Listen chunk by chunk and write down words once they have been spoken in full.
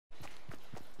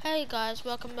Hey guys,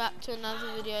 welcome back to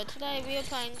another video. Today we are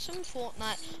playing some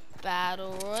Fortnite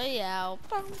Battle Royale.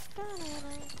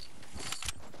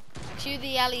 Cue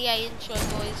the LEA intro,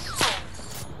 boys.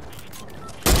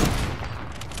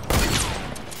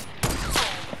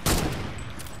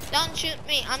 Don't shoot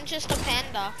me, I'm just a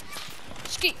panda.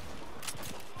 Ski.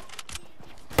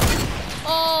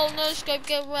 Oh, no scope,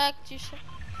 get wrecked. You should.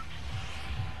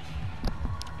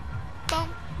 Bum,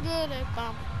 really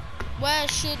bum. Where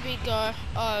should we go?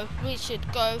 Oh, we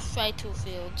should go Fatal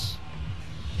Fields.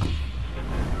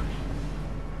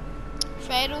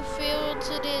 Fatal Fields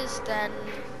it is then.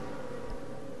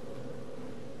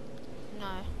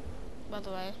 No, by the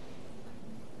way.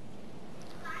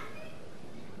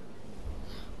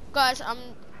 Guys, yeah,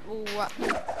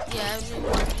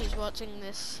 everyone who's watching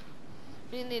this,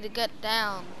 we need to get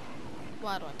down.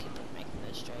 Why do I keep on making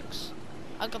those jokes?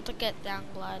 I got the get down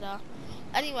glider.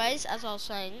 Anyways, as I was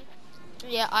saying,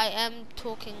 yeah, I am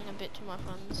talking a bit to my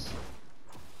friends.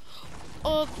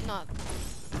 Oh, no.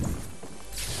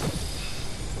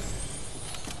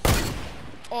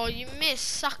 Oh, you missed.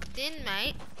 Sucked in,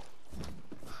 mate.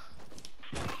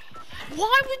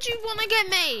 Why would you want to get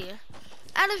me?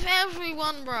 Out of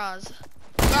everyone, bruh.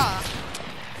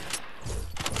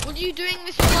 What are you doing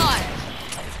with your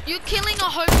life? You're killing a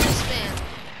homeless man.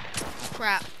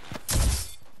 Crap.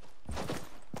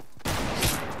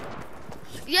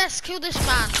 Yes, kill this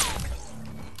man.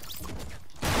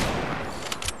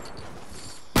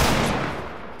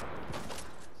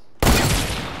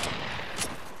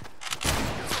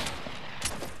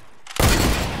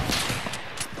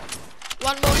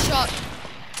 One more shot.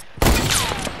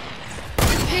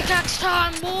 Pickaxe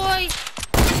time, boy.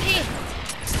 Here.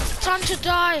 Time to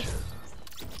die.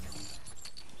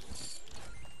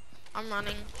 I'm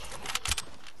running.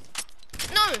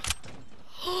 No.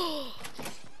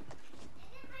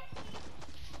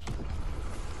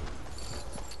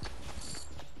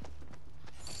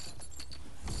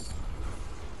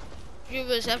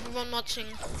 Viewers, everyone watching.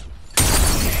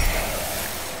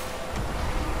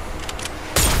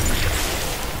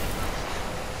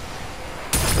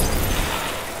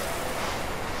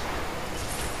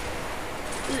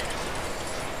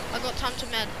 I got time to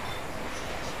med.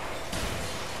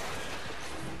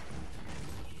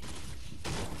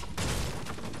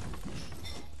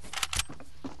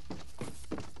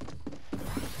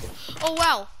 Oh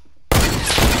wow.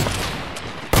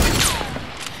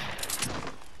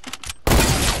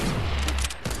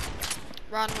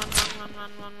 Run.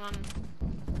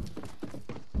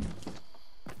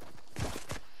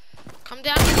 Come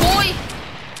down, boy.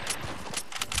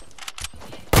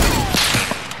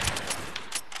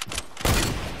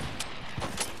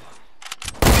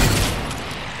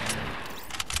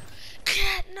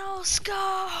 Get no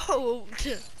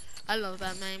scoped. I love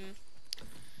that meme.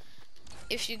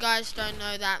 If you guys don't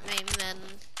know that meme, then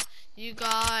you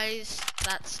guys,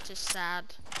 that's just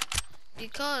sad.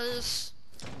 Because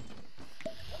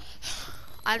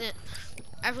I didn't.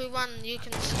 Everyone, you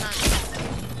can snipe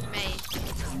me.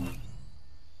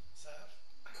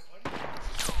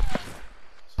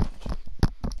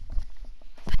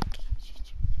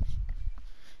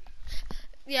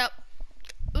 Yep.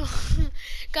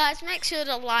 Guys, make sure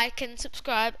to like and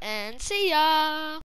subscribe and see ya.